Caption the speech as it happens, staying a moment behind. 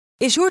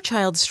Is your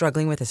child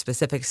struggling with a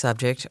specific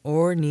subject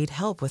or need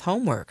help with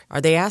homework?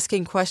 Are they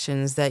asking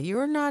questions that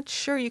you're not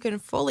sure you can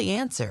fully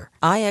answer?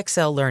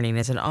 IXL Learning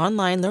is an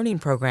online learning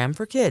program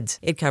for kids.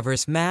 It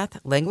covers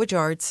math, language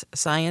arts,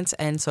 science,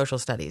 and social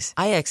studies.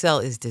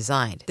 IXL is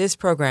designed. This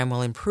program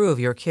will improve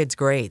your kids'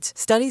 grades.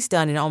 Studies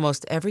done in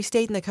almost every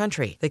state in the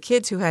country. The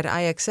kids who had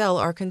IXL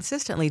are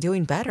consistently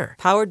doing better.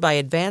 Powered by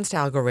advanced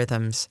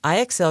algorithms,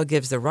 IXL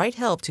gives the right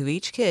help to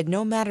each kid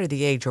no matter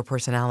the age or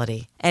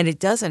personality. And it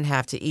doesn't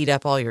have to eat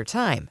up all your time.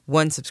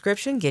 One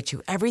subscription gets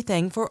you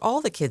everything for all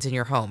the kids in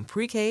your home,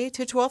 pre-K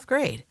to 12th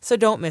grade. So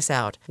don't miss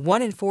out.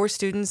 1 in 4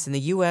 students in the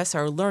U.S.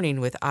 are learning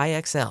with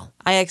IXL.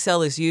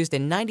 IXL is used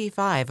in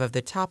 95 of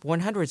the top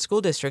 100 school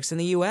districts in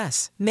the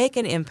U.S. Make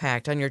an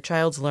impact on your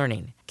child's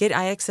learning. Get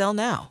IXL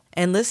now.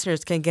 And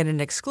listeners can get an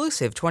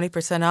exclusive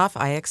 20% off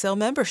IXL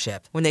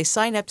membership when they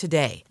sign up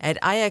today at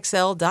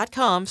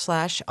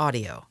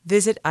IXL.com/audio.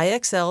 Visit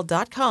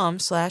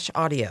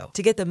IXL.com/audio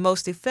to get the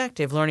most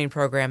effective learning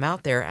program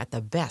out there at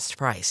the best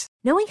price.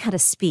 Knowing how to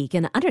speak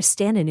and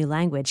understand a new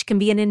language can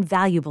be an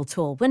invaluable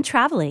tool when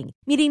traveling,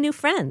 meeting new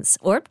friends,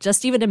 or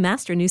just even to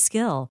master a new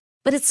skill.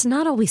 But it's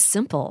not always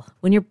simple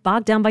when you're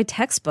bogged down by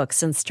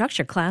textbooks and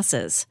structured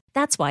classes.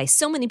 That's why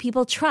so many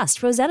people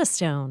trust Rosetta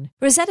Stone.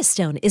 Rosetta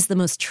Stone is the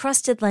most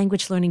trusted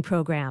language learning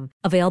program,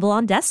 available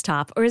on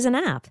desktop or as an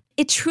app.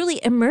 It truly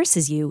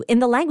immerses you in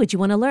the language you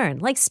want to learn,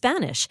 like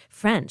Spanish,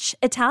 French,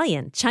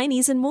 Italian,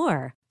 Chinese, and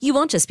more. You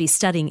won't just be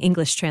studying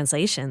English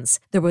translations.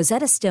 The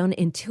Rosetta Stone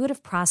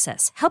intuitive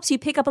process helps you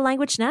pick up a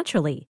language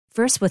naturally,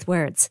 first with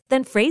words,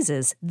 then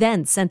phrases,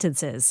 then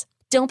sentences.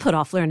 Don't put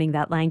off learning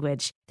that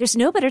language. There's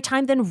no better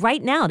time than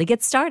right now to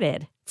get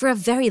started. For a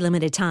very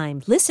limited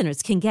time,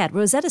 listeners can get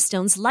Rosetta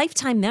Stone's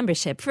lifetime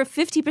membership for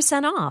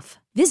 50% off.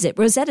 Visit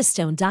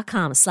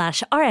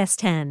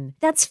rosettastone.com/rs10.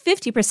 That's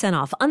 50%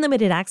 off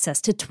unlimited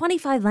access to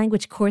 25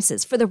 language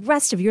courses for the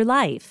rest of your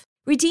life.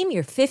 Redeem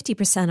your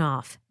 50%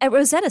 off at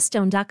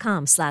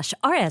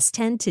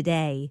rosettastone.com/rs10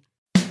 today.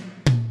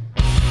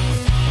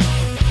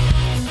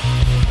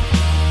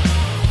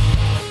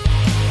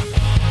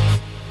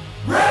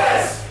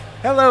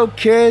 Hello,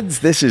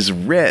 kids. This is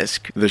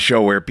Risk, the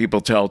show where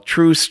people tell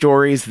true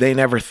stories they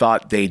never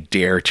thought they'd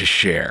dare to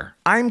share.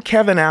 I'm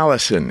Kevin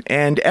Allison,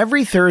 and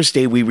every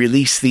Thursday we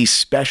release these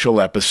special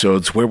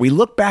episodes where we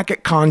look back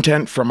at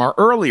content from our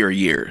earlier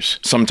years,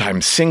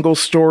 sometimes single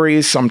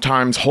stories,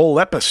 sometimes whole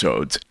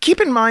episodes.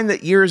 Keep in mind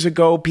that years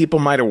ago, people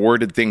might have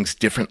worded things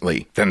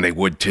differently than they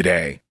would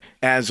today.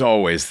 As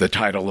always, the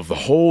title of the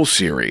whole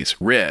series,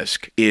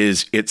 Risk,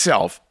 is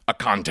itself a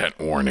content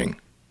warning.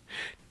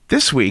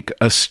 This week,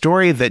 a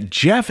story that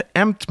Jeff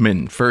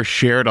Emptman first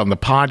shared on the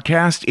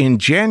podcast in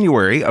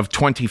January of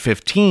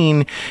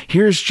 2015.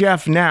 Here's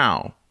Jeff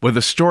now with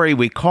a story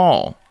we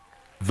call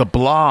The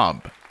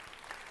Blob.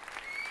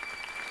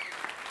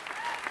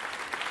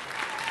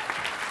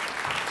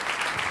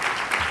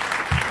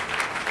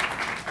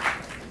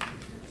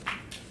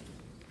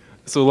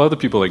 So a lot of the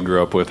people I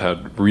grew up with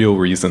had real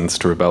reasons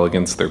to rebel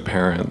against their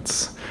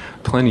parents.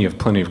 Plenty of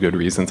good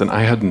reasons, and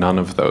I had none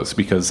of those,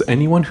 because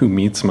anyone who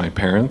meets my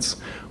parents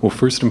will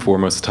first and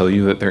foremost tell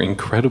you that they're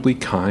incredibly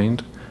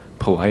kind,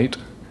 polite,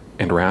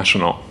 and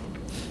rational.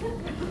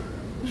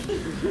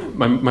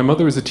 My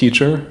mother was a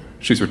teacher.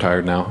 She's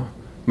retired now.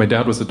 My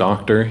dad was a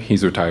doctor.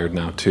 He's retired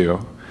now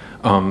too.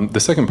 The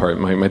second part,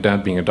 my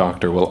dad being a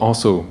doctor, will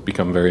also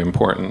become very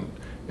important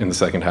in the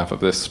second half of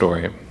this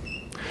story.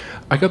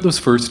 I got those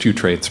first two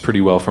traits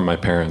pretty well from my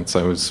parents.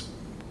 I was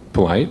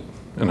polite,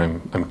 and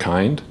I'm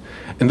kind.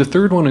 And the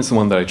third one is the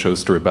one that I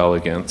chose to rebel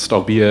against,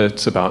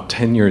 albeit about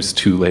 10 years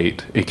too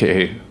late,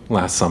 aka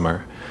last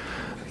summer.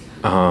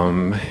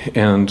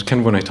 And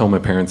kind of when I tell my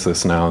parents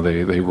this now,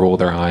 they roll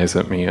their eyes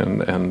at me,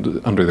 and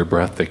under their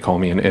breath they call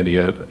me an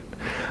idiot.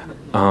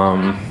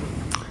 I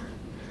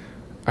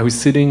was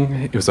sitting,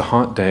 it was a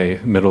hot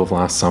day, middle of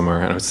last summer,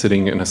 and I was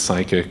sitting in a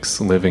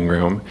psychic's living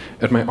room,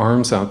 had my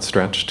arms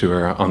outstretched to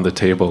her on the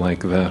table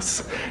like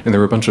this, and there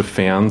were a bunch of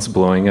fans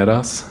blowing at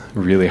us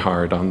really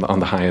hard on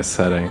the highest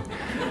setting.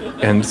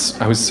 And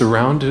I was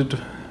surrounded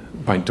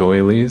by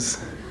doilies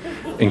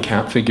and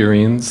cat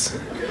figurines,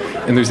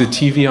 and there's a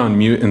TV on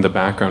mute in the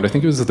background. I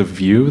think it was The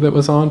View that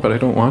was on, but I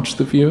don't watch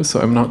The View, so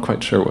I'm not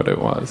quite sure what it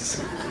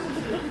was.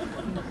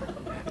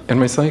 And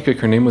my psychic,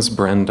 her name was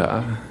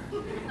Brenda,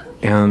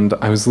 and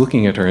I was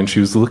looking at her, and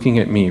she was looking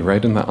at me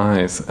right in the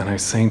eyes, and I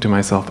was saying to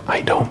myself, I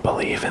don't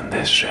believe in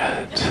this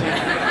shit.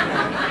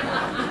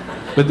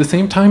 But at the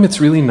same time, it's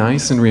really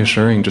nice and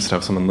reassuring just to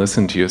have someone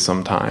listen to you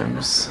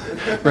sometimes.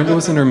 Brenda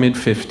was in her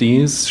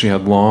mid-50s. She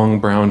had long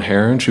brown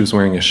hair, and she was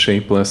wearing a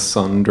shapeless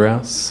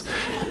sundress.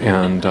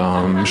 And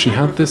she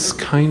had this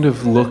kind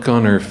of look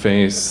on her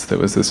face that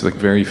was this like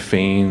very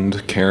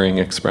feigned, caring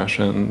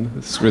expression.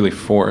 It's really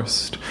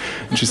forced.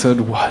 And she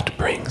said, "What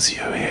brings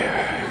you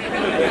here?"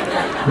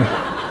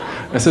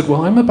 I said,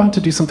 "Well, I'm about to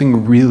do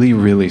something really,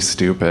 really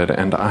stupid,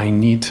 and I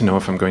need to know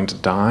if I'm going to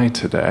die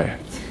today."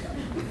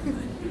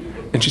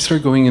 And she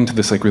started going into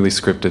this like really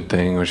scripted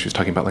thing where she was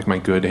talking about like my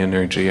good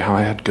energy, how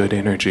I had good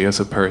energy as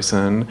a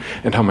person,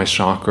 and how my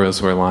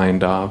chakras were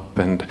lined up,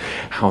 and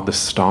how the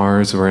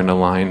stars were in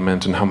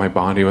alignment, and how my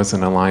body was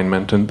in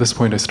alignment. And at this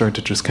point I started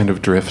to just kind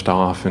of drift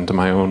off into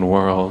my own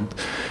world.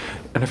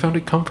 And I found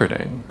it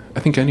comforting. I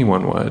think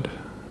anyone would.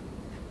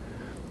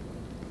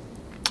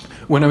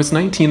 When I was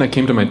 19, I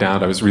came to my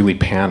dad. I was really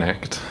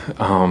panicked.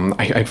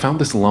 I found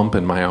this lump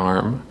in my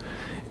arm.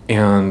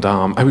 And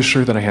I was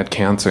sure that I had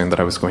cancer and that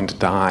I was going to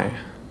die.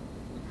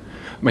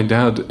 My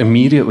dad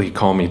immediately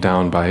calmed me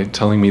down by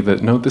telling me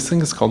that, no, this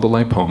thing is called a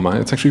lipoma.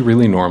 It's actually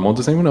really normal.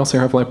 Does anyone else here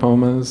have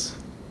lipomas?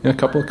 Yeah, a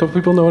couple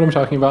people know what I'm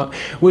talking about.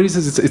 What he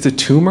says, it's a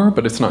tumor,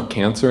 but it's not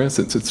cancerous.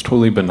 It's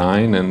totally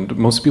benign, and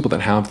most people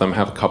that have them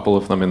have a couple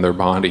of them in their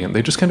body, and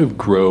they just kind of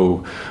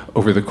grow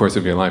over the course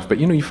of your life. But,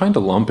 you find a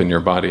lump in your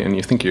body, and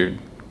you think you're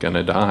going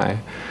to die.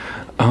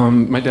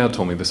 My dad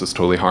told me this was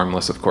totally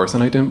harmless, of course,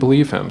 and I didn't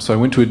believe him. So I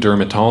went to a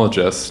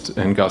dermatologist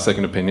and got a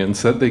second opinion,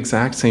 said the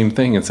exact same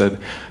thing, and said,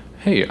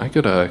 hey, I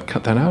could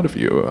cut that out of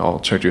you. I'll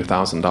charge you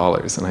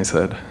 $1,000. And I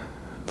said,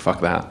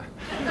 fuck that.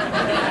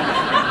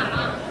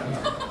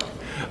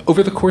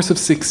 Over the course of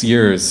 6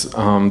 years,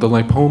 the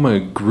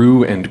lipoma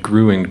grew and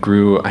grew and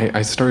grew.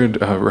 I started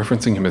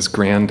referencing him as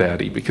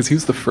Granddaddy because he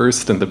was the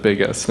first and the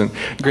biggest. And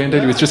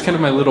Granddaddy was just kind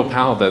of my little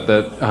pal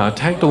that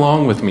tagged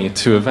along with me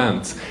to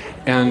events.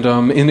 And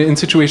in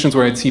situations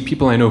where I'd see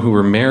people I know who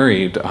were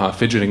married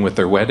fidgeting with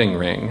their wedding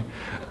ring,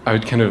 I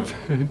would kind of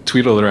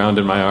tweedle it around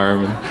in my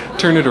arm and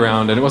turn it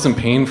around, and it wasn't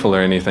painful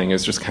or anything. It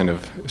was just kind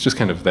of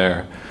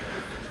there.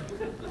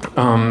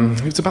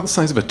 It was about the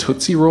size of a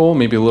Tootsie Roll,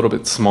 maybe a little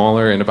bit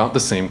smaller, and about the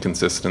same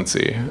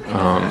consistency.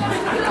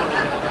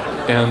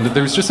 And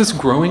there was just this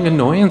growing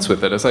annoyance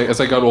with it as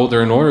I got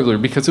older and older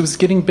because it was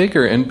getting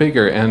bigger and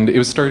bigger, and it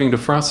was starting to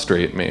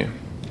frustrate me.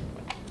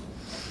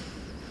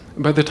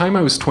 By the time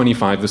I was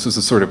 25, this was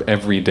a sort of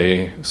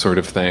everyday sort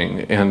of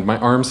thing, and my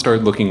arm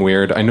started looking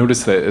weird. I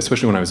noticed that,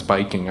 especially when I was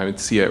biking, I would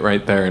see it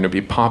right there, and it'd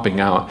be popping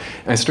out.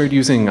 And I started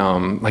using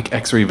like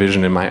X-ray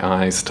vision in my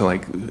eyes to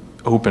like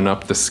open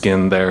up the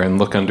skin there and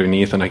look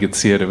underneath, and I could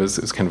see it. It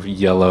was kind of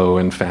yellow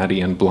and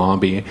fatty and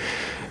blobby,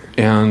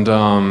 and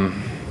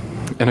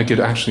I could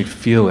actually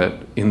feel it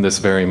in this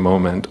very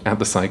moment at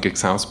the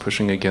psychic's house,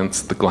 pushing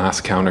against the glass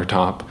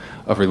countertop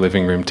of her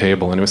living room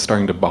table, and it was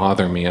starting to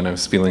bother me, and I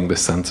was feeling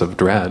this sense of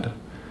dread.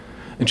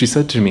 And she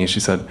said to me,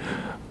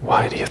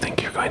 why do you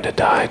think you're going to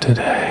die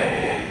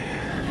today?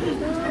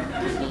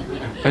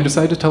 I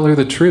decided to tell her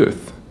the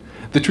truth.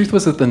 The truth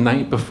was that the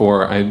night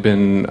before, I'd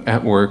been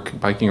at work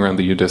biking around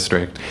the U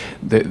District.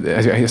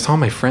 I saw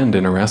my friend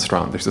in a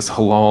restaurant. There's this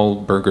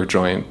halal burger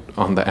joint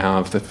on the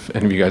Ave. If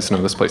any of you guys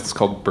know this place, it's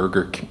called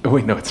Burger King. Oh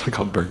wait, no, it's not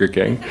called Burger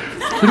King.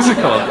 What is it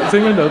called? Does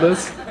anyone know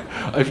this?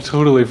 I've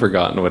totally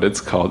forgotten what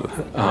it's called.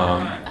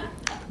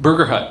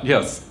 Burger Hut,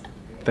 yes.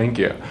 Thank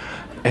you.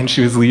 And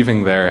she was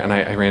leaving there, and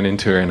I ran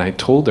into her, and I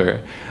told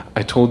her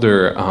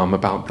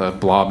about the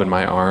blob in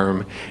my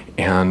arm,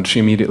 and she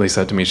immediately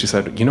said to me, she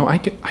said,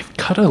 I've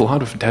cut a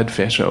lot of dead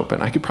fish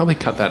open. I could probably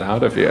cut that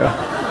out of you.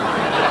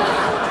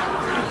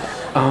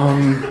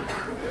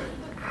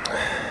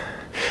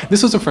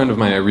 This was a friend of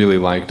mine I really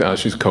liked.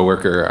 She's a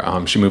coworker.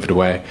 She moved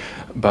away,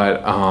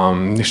 but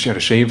she had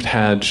a shaved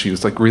head. She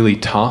was like really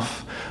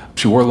tough.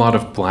 She wore a lot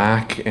of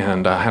black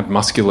and had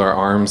muscular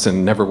arms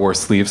and never wore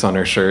sleeves on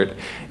her shirt.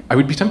 I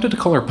would be tempted to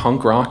call her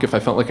punk rock if I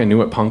felt like I knew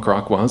what punk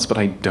rock was, but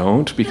I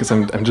don't because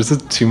I'm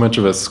just too much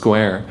of a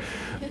square.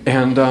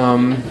 And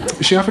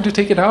she offered to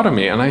take it out of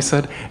me, and I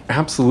said,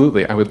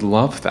 absolutely, I would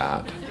love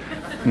that,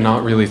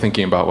 not really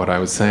thinking about what I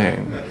was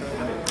saying.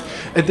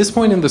 At this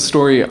point in the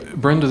story,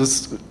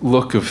 Brenda's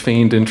look of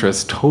feigned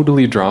interest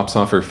totally drops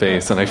off her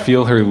face, and I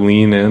feel her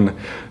lean in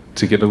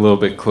to get a little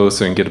bit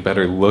closer and get a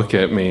better look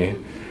at me.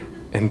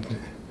 And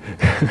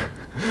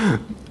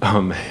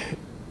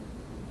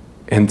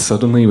and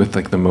suddenly, with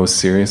like the most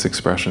serious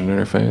expression in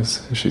her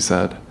face, she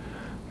said,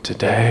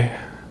 Today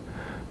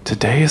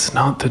is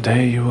not the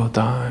day you will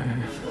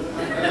die.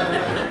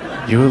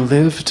 You will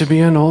live to be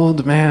an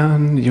old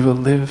man. You will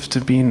live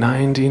to be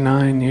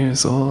 99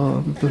 years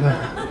old.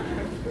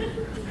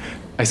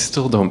 I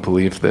still don't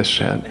believe this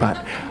shit,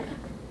 but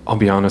I'll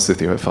be honest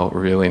with you, it felt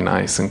really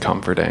nice and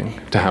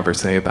comforting to have her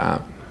say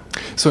that.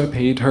 So I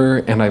paid her,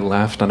 and I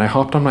left, and I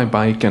hopped on my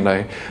bike, and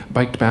I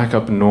biked back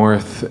up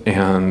north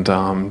and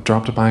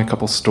dropped by a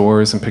couple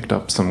stores and picked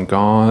up some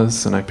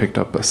gauze, and I picked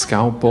up a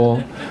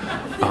scalpel.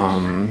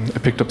 I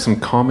picked up some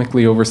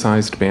comically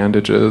oversized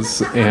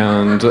bandages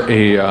and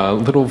a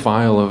little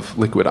vial of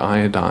liquid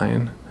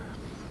iodine.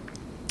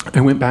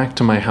 I went back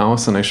to my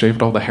house, and I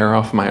shaved all the hair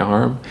off my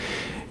arm,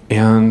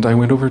 and I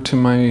went over to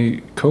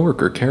my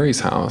coworker,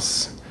 Carrie's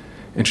house.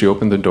 And she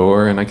opened the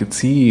door, and I could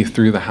see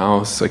through the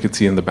house. I could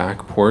see in the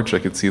back porch. I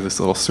could see this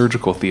little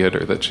surgical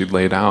theater that she'd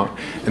laid out.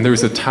 And there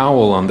was a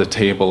towel on the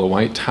table, a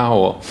white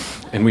towel.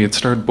 And we had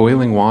started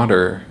boiling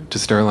water to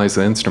sterilize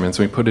the instruments.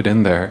 We put it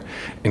in there.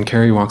 And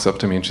Carrie walks up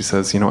to me, and she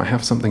says, I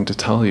have something to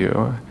tell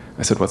you.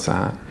 I said, what's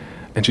that?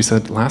 And she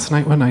said, last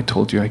night when I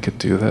told you I could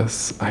do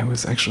this, I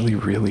was actually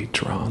really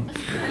drunk.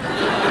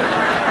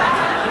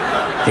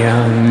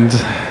 And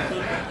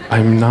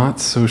I'm not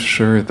so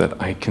sure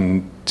that I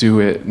can do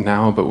it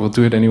now, but we'll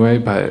do it anyway.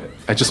 But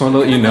I just want to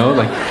let you know,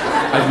 like,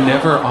 I've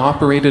never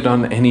operated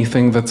on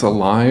anything that's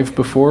alive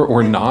before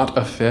or not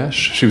a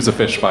fish. She was a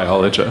fish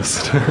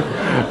biologist.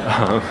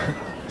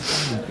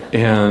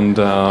 And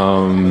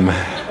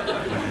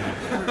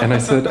I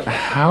said,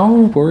 how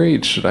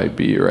worried should I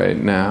be right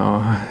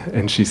now?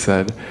 And she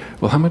said,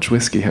 well, how much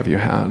whiskey have you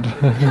had?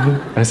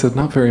 I said,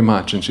 not very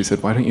much. And she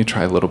said, why don't you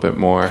try a little bit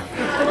more?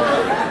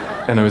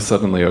 And I was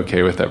suddenly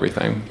okay with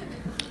everything.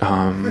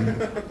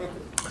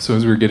 So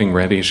as we were getting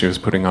ready, she was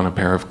putting on a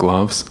pair of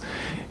gloves.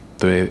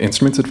 The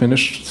instruments had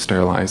finished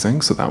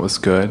sterilizing, so that was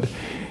good.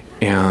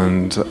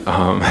 And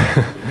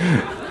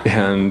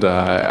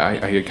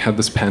I had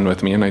this pen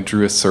with me, and I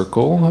drew a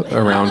circle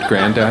around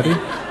Granddaddy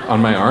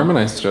on my arm, and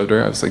I showed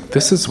her. I was like,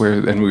 this is where,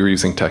 and we were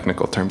using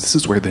technical terms, this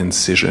is where the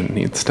incision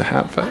needs to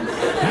happen.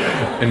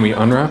 And we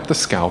unwrapped the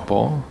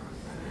scalpel,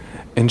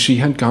 and she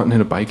had gotten in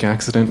a bike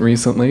accident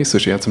recently, so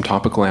she had some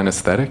topical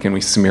anesthetic, and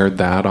we smeared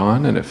that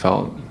on, and it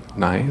felt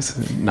nice.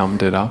 It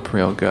numbed it up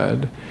real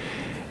good.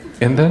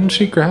 And then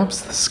she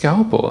grabs the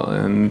scalpel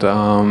and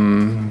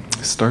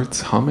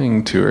starts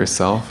humming to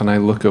herself, and I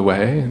look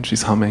away, and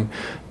she's humming,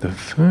 the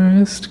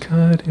first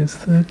cut is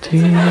the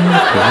deepest.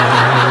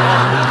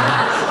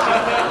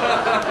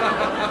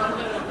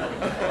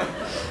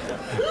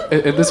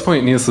 At this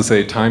point, needless to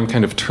say, time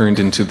kind of turned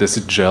into this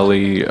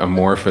jelly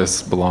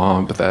amorphous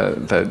blob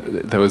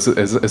that was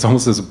as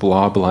almost as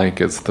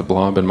blob-like as the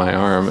blob in my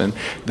arm. And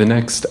the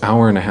next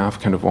hour and a half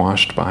kind of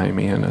washed by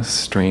me in a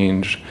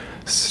strange,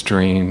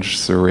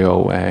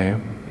 surreal way.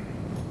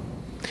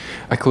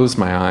 I closed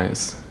my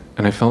eyes,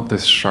 and I felt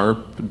this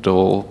sharp,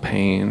 dull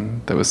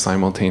pain that was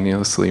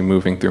simultaneously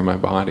moving through my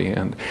body,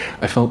 and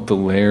I felt the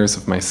layers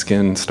of my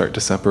skin start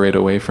to separate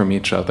away from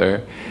each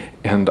other.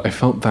 And I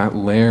felt that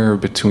layer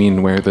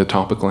between where the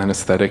topical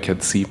anesthetic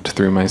had seeped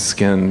through my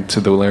skin to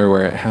the layer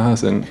where it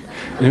hasn't.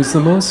 And it was the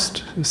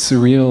most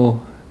surreal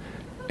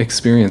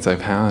experience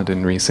I've had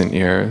in recent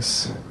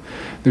years.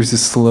 There's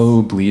this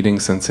slow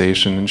bleeding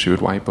sensation, and she would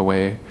wipe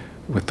away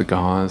with the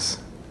gauze.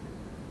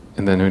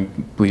 And then it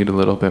would bleed a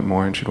little bit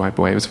more, and she'd wipe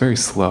away. It was very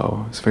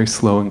slow. It was very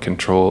slow and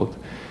controlled.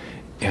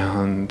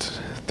 And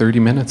 30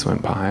 minutes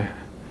went by.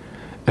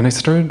 And I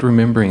started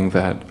remembering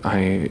that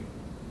I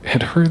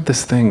had heard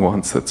this thing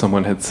once that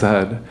someone had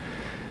said.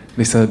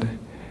 They said,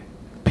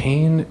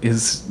 pain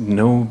is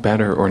no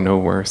better or no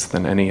worse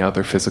than any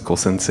other physical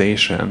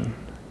sensation.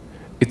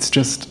 It's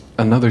just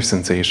another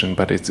sensation,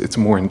 but it's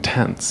more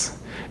intense.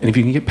 And if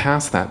you can get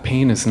past that,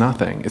 pain is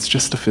nothing. It's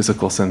just a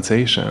physical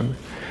sensation.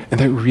 And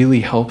that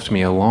really helped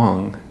me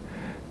along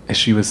as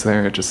she was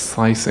there just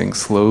slicing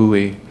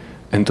slowly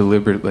and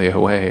deliberately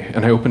away.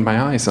 And I opened my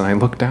eyes and I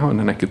looked down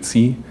and I could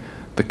see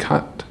the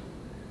cut.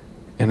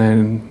 And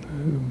then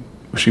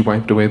she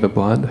wiped away the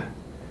blood,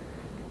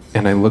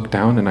 and I looked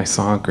down and I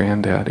saw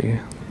Granddaddy.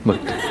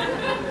 Looked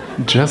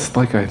just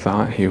like I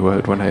thought he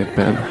would when I had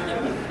been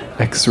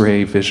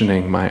X-ray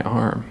visioning my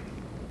arm.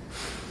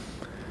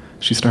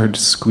 She started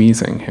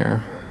squeezing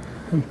here,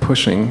 and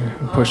pushing,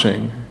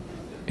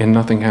 and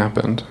nothing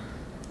happened.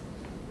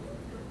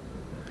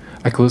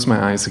 I closed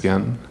my eyes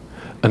again.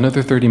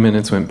 Another 30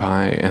 minutes went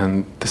by,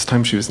 and this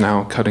time she was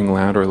now cutting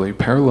laterally,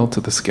 parallel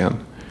to the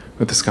skin,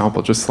 with the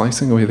scalpel, just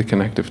slicing away the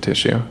connective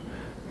tissue.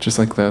 Just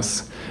like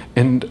this.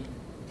 And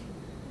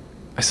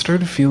I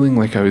started feeling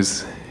like I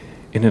was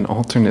in an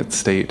alternate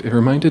state. It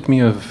reminded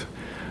me of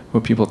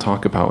what people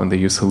talk about when they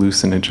use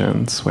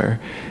hallucinogens, where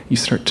you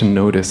start to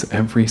notice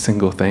every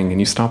single thing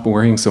and you stop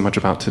worrying so much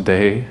about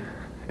today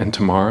and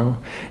tomorrow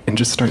and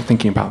just start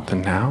thinking about the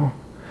now.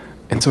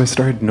 And so I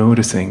started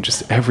noticing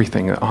just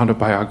everything. The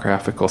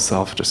autobiographical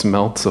self just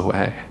melts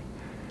away.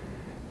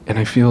 And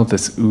I feel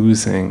this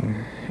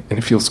oozing, and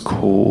it feels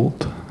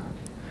cold.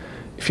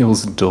 It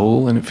feels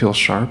dull and it feels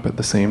sharp at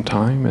the same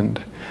time,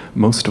 and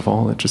most of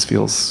all, it just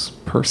feels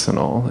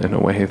personal in a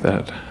way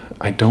that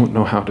I don't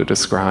know how to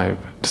describe,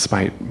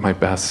 despite my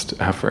best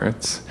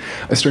efforts.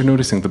 I started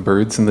noticing the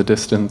birds in the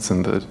distance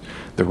and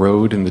the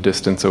road in the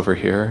distance over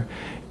here,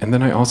 and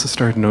then I also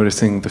started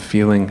noticing the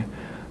feeling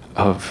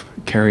of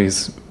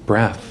Carrie's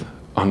breath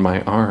on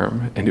my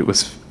arm, and it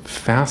was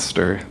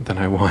faster than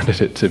I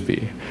wanted it to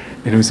be.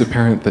 And it was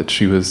apparent that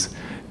she was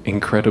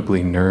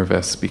incredibly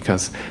nervous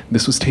because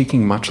this was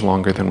taking much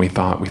longer than we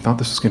thought. We thought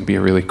this was going to be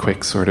a really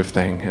quick sort of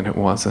thing, and it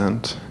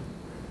wasn't.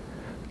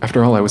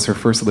 After all, I was her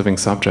first living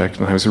subject,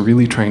 and I was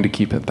really trying to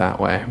keep it that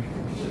way.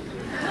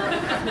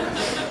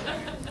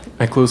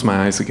 I closed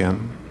my eyes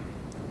again.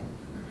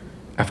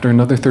 After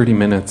another 30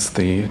 minutes,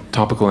 the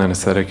topical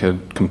anesthetic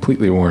had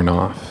completely worn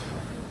off.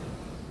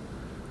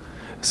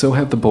 So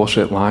had the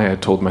bullshit lie I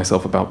told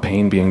myself about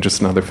pain being just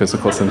another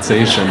physical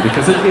sensation,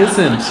 because it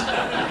isn't.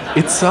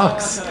 It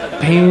sucks.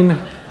 Pain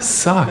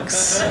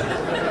sucks.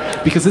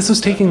 Because this was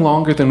taking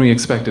longer than we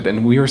expected,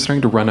 and we were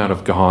starting to run out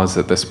of gauze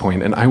at this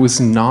point, and I was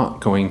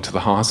not going to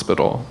the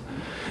hospital.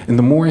 And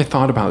the more I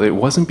thought about it, it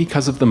wasn't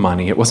because of the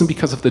money. It wasn't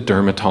because of the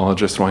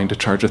dermatologist wanting to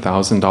charge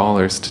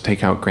 $1,000 to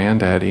take out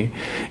Granddaddy.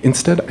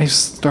 Instead, I was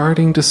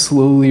starting to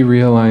slowly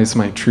realize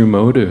my true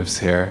motives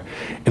here.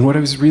 And what I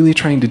was really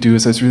trying to do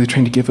is I was really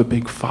trying to give a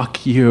big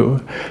fuck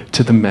you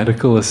to the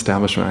medical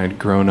establishment I had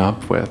grown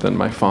up with, and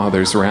my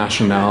father's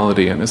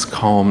rationality and his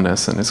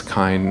calmness and his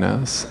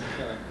kindness.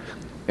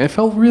 It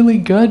felt really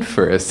good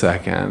for a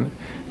second,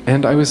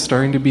 and I was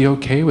starting to be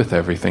okay with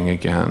everything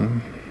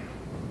again.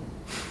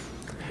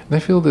 And I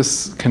feel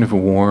this kind of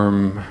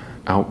warm,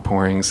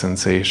 outpouring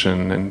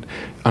sensation, and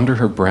under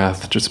her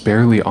breath, just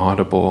barely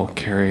audible,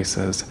 Carrie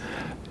says,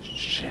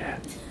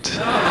 "Shit."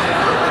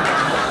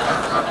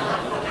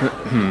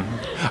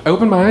 I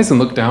open my eyes and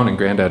look down, and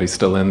Granddaddy's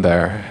still in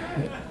there.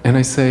 And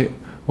I say,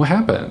 "What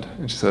happened?"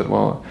 And she said,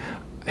 "Well,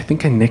 I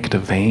think I nicked a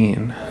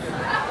vein."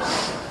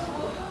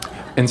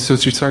 And so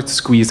she starts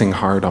squeezing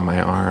hard on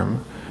my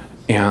arm.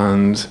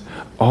 And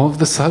all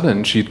of a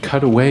sudden, she'd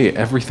cut away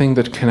everything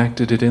that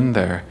connected it in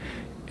there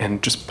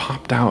and just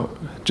popped out,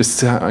 just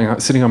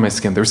sitting on my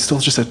skin. There was still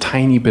just a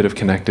tiny bit of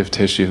connective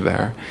tissue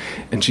there.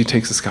 And she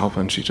takes a scalpel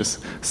and she just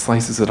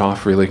slices it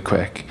off really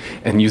quick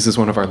and uses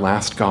one of our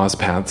last gauze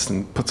pads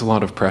and puts a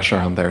lot of pressure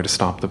on there to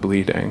stop the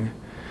bleeding.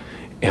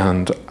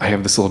 And I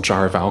have this little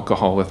jar of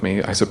alcohol with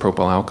me,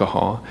 isopropyl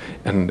alcohol,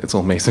 and it's a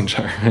little mason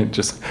jar. I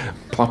just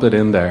plop it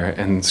in there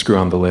and screw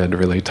on the lid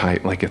really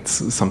tight, like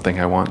it's something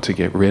I want to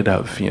get rid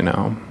of, you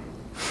know.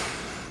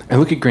 I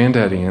look at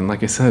Granddaddy, and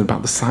like I said,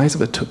 about the size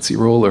of a Tootsie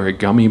Roll or a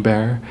gummy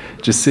bear,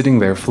 just sitting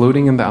there,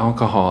 floating in the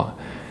alcohol.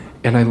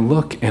 And I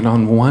look, and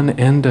on one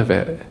end of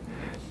it,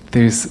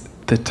 there's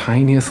the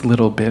tiniest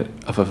little bit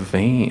of a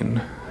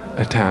vein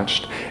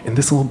attached. And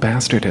this little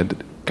bastard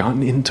had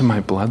gotten into my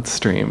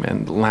bloodstream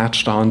and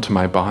latched onto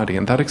my body,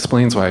 and that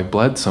explains why I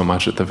bled so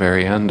much at the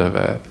very end of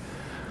it.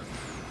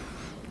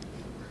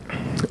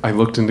 I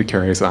looked into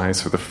Carrie's eyes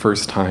for the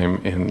first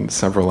time in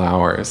several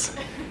hours,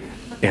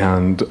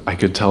 and I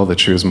could tell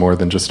that she was more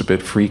than just a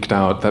bit freaked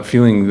out. That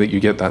feeling that you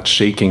get, that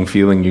shaking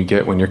feeling you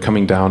get when you're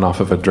coming down off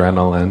of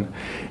adrenaline.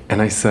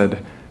 And I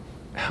said,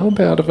 "How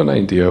bad of an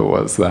idea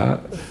was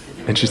that?"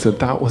 And she said,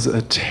 "That was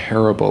a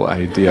terrible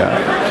idea.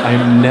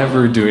 I'm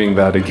never doing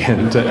that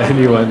again to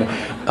anyone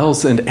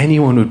else, and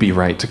anyone would be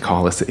right to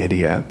call us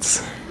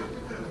idiots."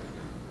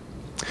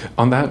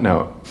 On that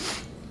note,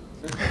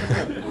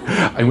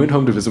 I went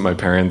home to visit my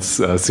parents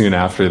soon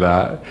after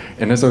that,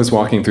 and as I was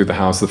walking through the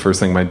house, the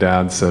first thing my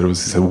dad said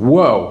was, he said,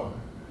 "Whoa!"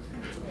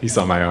 He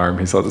saw my arm,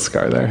 he saw the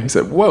scar there. He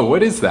said, "Whoa,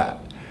 what is that?"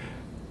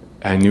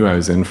 I knew I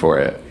was in for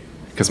it,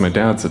 because my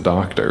dad's a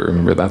doctor,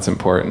 remember, that's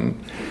important.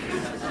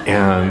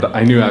 And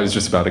I knew I was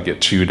just about to get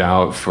chewed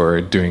out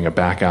for doing a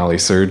back alley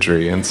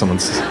surgery in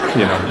someone's,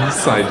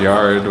 side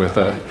yard with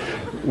a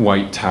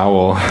white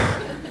towel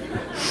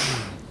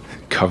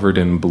covered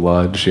in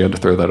blood. She had to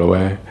throw that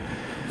away.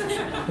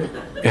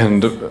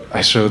 And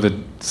I show the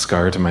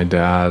scar to my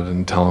dad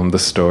and tell him the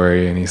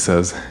story, and he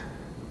says,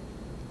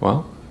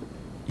 "Well,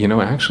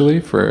 actually,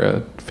 for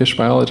a fish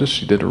biologist,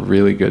 she did a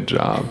really good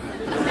job."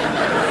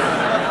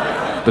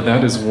 But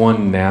that is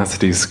one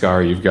nasty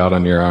scar you've got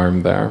on your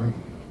arm there.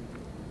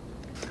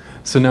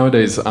 So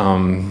nowadays,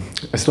 I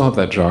still have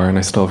that jar, and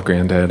I still have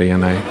Granddaddy,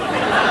 and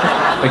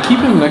I keep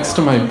him next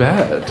to my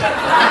bed.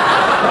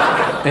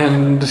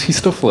 And he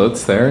still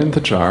floats there in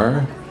the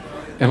jar,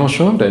 and I'll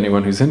show him to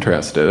anyone who's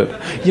interested.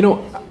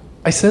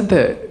 I said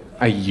that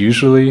I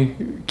usually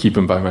keep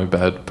him by my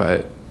bed,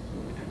 but...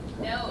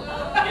 No.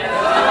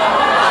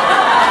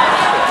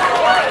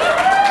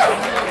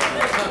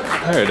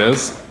 There it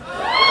is.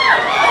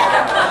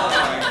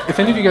 If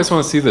any of you guys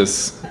want to see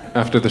this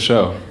after the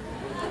show,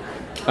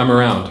 I'm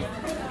around.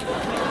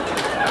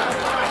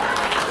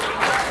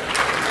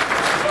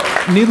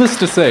 Needless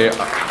to say,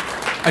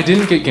 I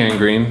didn't get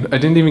gangrene. I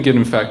didn't even get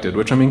infected,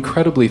 which I'm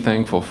incredibly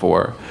thankful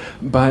for.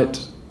 But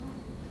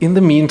in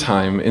the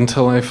meantime,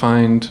 until I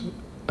find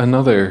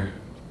another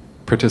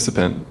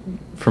participant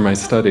for my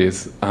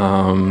studies,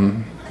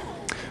 I'm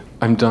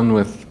done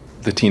with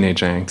the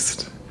teenage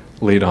angst,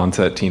 late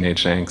onset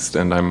teenage angst,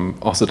 and I'm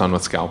also done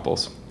with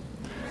scalpels.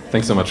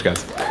 Thanks so much,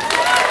 guys.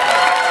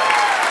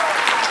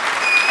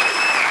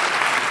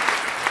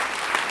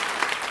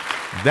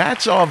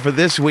 That's all for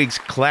this week's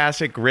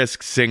Classic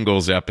Risk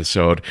Singles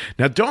episode.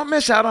 Now, don't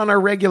miss out on our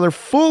regular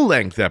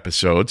full-length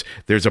episodes.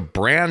 There's a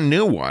brand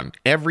new one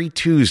every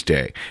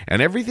Tuesday. And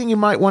everything you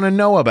might want to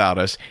know about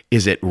us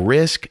is at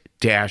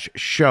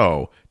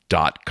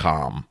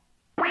risk-show.com.